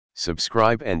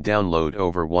Subscribe and download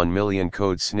over 1 million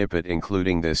code snippet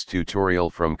including this tutorial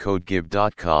from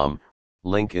codegive.com,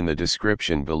 link in the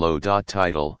description below.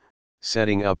 Title: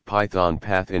 Setting up Python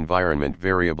Path Environment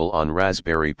Variable on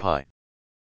Raspberry Pi.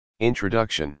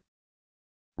 Introduction.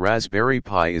 Raspberry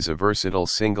Pi is a versatile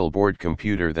single-board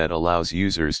computer that allows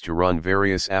users to run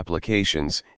various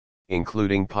applications,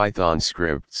 including Python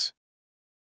scripts.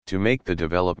 To make the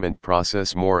development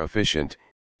process more efficient,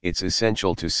 it's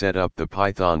essential to set up the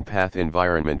Python Path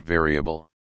Environment Variable.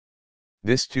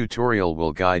 This tutorial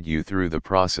will guide you through the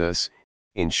process,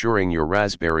 ensuring your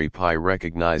Raspberry Pi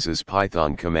recognizes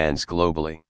Python commands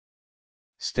globally.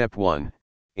 Step 1.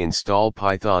 Install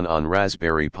Python on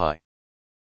Raspberry Pi.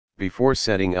 Before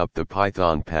setting up the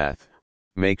Python path,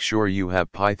 make sure you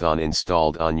have Python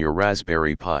installed on your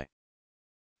Raspberry Pi.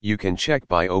 You can check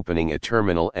by opening a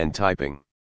terminal and typing.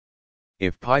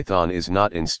 If Python is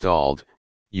not installed,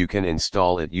 you can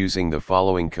install it using the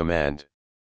following command.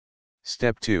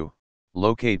 Step 2.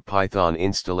 Locate Python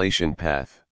installation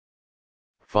path.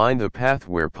 Find the path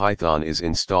where Python is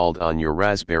installed on your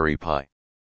Raspberry Pi.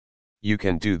 You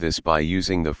can do this by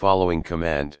using the following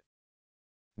command.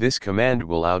 This command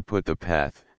will output the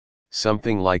path,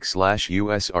 something like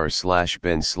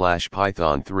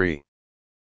 /usr/bin/python3.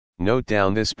 Note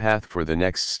down this path for the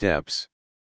next steps.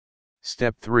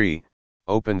 Step 3.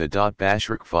 Open the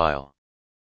 .bashrc file.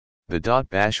 The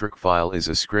 .bashrc file is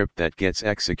a script that gets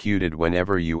executed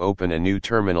whenever you open a new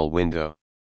terminal window.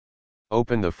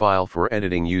 Open the file for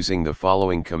editing using the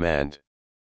following command.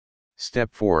 Step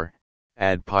 4.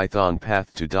 Add Python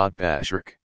path to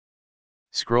 .bashrc.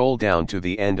 Scroll down to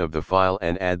the end of the file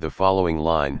and add the following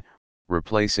line,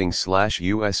 replacing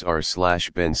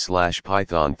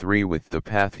 /usr/bin/python3 with the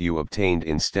path you obtained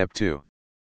in step 2.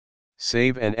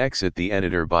 Save and exit the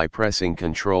editor by pressing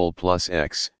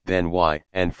Ctrl+X, then Y,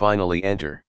 and finally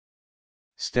enter.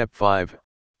 Step 5.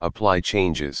 Apply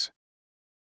changes.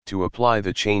 To apply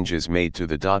the changes made to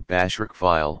the .bashrc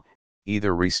file,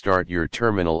 either restart your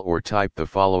terminal or type the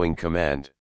following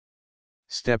command.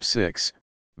 Step 6.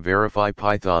 Verify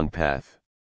Python path.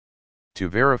 To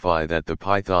verify that the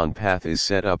Python path is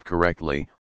set up correctly,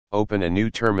 open a new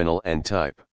terminal and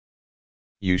type.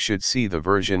 You should see the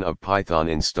version of Python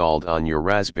installed on your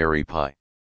Raspberry Pi.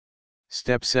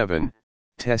 Step 7.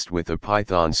 Test with a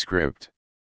Python script.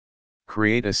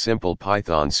 Create a simple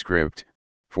Python script,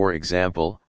 for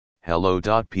example,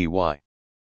 hello.py.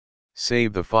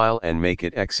 Save the file and make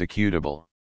it executable.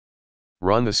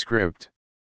 Run the script.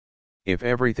 If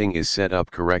everything is set up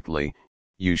correctly,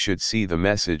 you should see the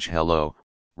message "Hello,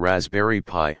 Raspberry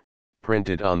Pi,"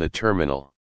 printed on the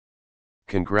terminal.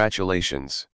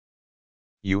 Congratulations!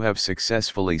 You have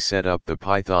successfully set up the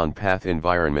Python Path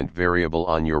Environment Variable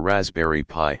on your Raspberry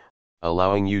Pi,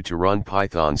 allowing you to run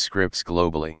Python scripts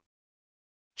globally.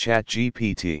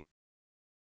 ChatGPT.